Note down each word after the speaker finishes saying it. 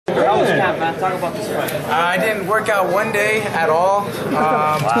camp, man? Talk about this fight. I didn't work out one day at all.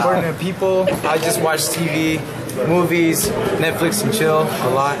 According to people, I just watch TV, movies, Netflix, and chill a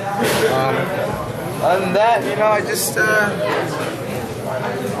lot. Other than that, you know, I just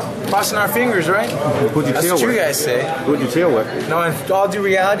crossing our fingers, right? Who'd you That's chill what you with? guys say. Who'd you chill with? No, in all due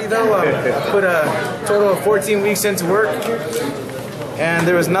reality, though, I put a total of 14 weeks into work, and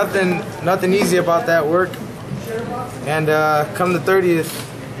there was nothing easy about that work. And come the 30th,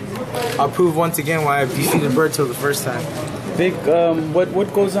 I'll prove once again why I defeated Berto the first time. Vic,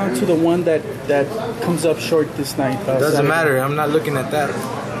 what goes on to the one that comes up short this night? Doesn't Saturday? matter. I'm not looking at that.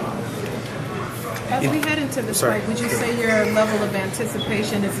 As we head into this fight, would you say your level of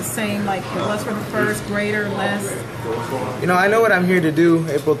anticipation is the same like it was for the first, greater, less? You know, I know what I'm here to do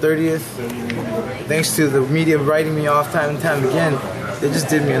April 30th. Thanks to the media writing me off time and time again, they just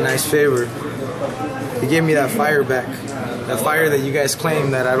did me a nice favor. They gave me that fire back. That fire that you guys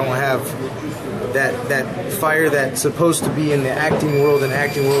claim that I don't have. That fire that's supposed to be in the acting world and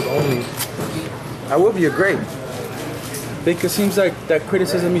acting world only. I will be a great. Vic, it seems like that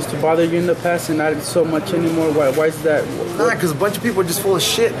criticism used to bother you in the past and not so much anymore. Why is that? Nah, because a bunch of people are just full of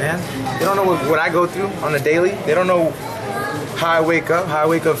shit, man. They don't know what I go through on a daily. They don't know how I wake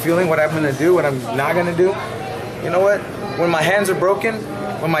up feeling, what I'm gonna do, what I'm not gonna do. You know what? When my hands are broken,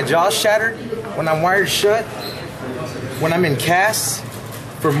 when my jaw's shattered, when I'm wired shut, when I'm in casts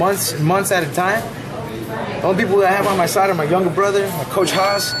for months at a time, the only people that I have on my side are my younger brother, my Coach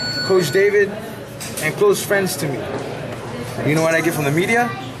Haas, Coach David, and close friends to me. You know what I get from the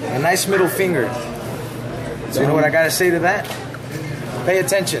media? A nice middle finger. So you know what I gotta say to that? Pay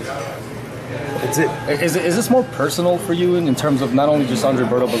attention. That's it. Is this more personal for you in terms of not only just Andre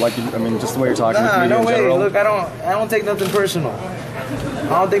Berto, but like, I mean, just the way you're talking with Nah, media no in way. general? Look, I don't take nothing personal.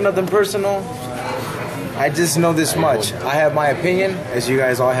 I don't take nothing personal. I just know this much. I have my opinion, as you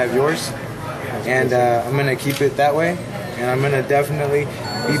guys all have yours, and I'm gonna keep it that way. And I'm gonna definitely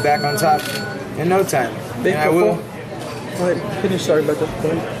be back on top in no time. And I will. Go ahead, finish. Sorry about that. Go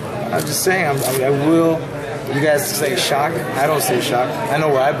ahead. I'm just saying, I will. You guys say shock. I don't say shock. I know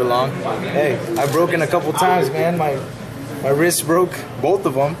where I belong. Hey, I've broken a couple times, man. My wrists broke, both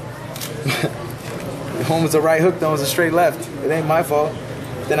of them. One was a right hook, one was a straight left. It ain't my fault.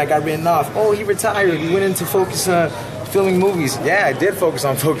 Then I got written off. Oh, he retired. He went into focus on filming movies. Yeah, I did focus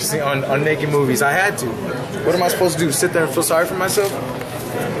on focusing on making movies. I had to. What am I supposed to do? Sit there and feel sorry for myself?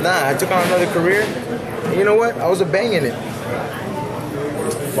 Nah, I took on another career. And you know what? I was a bang in it.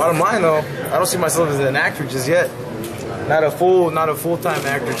 Bottom line though, I don't see myself as an actor just yet. Not a full-time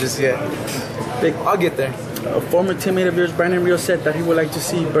actor just yet. I'll get there. A former teammate of yours, Brandon Rio, said that he would like to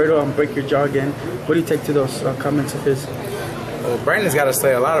see Berto break your jaw again. What do you take to those comments of his? Well, Brandon's got to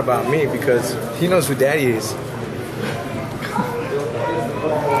say a lot about me because he knows who Daddy is.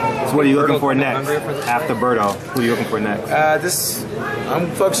 So what are you looking for next after Berto? Who are you looking for next? I'm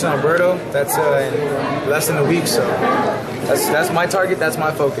focusing on Berto. That's in less than a week, so that's my target. That's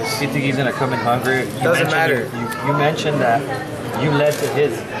my focus. Do you think he's gonna come in hungry? Doesn't matter. You mentioned that you led to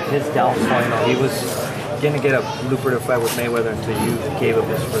his downfall. You know, he was gonna get a lucrative fight with Mayweather until you gave up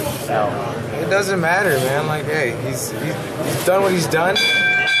his first L. It doesn't matter, man. Like, hey, he's done what he's done. You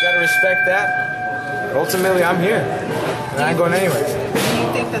gotta respect that. But ultimately, I'm here, and I ain't going anywhere. Do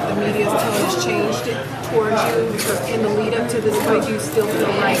you think that the media's tone has changed towards you in the lead up to this fight? Do you still feel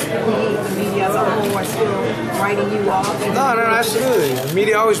like the media as a whole are still writing you off? No, absolutely. The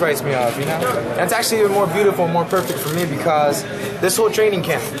media always writes me off, you know? And it's actually even more beautiful and more perfect for me because this whole training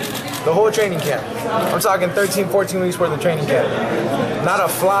camp, the whole training camp, I'm talking 13, 14 weeks worth of training camp. Not a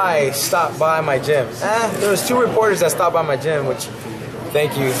fly stopped by my gym. There was 2 reporters that stopped by my gym, which,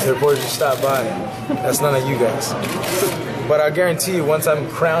 thank you, the reporters who stopped by. That's none of you guys. But I guarantee you, once I'm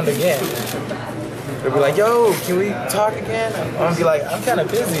crowned again, they'll be like, yo, can we talk again? I'm gonna be like, I'm kind of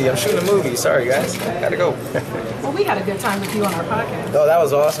busy. I'm shooting a movie. Sorry, guys. Gotta go. Well, we had a good time with you on our podcast. Oh, that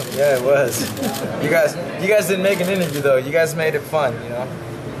was awesome. Yeah, it was. You guys didn't make an interview, though. You guys made it fun, you know?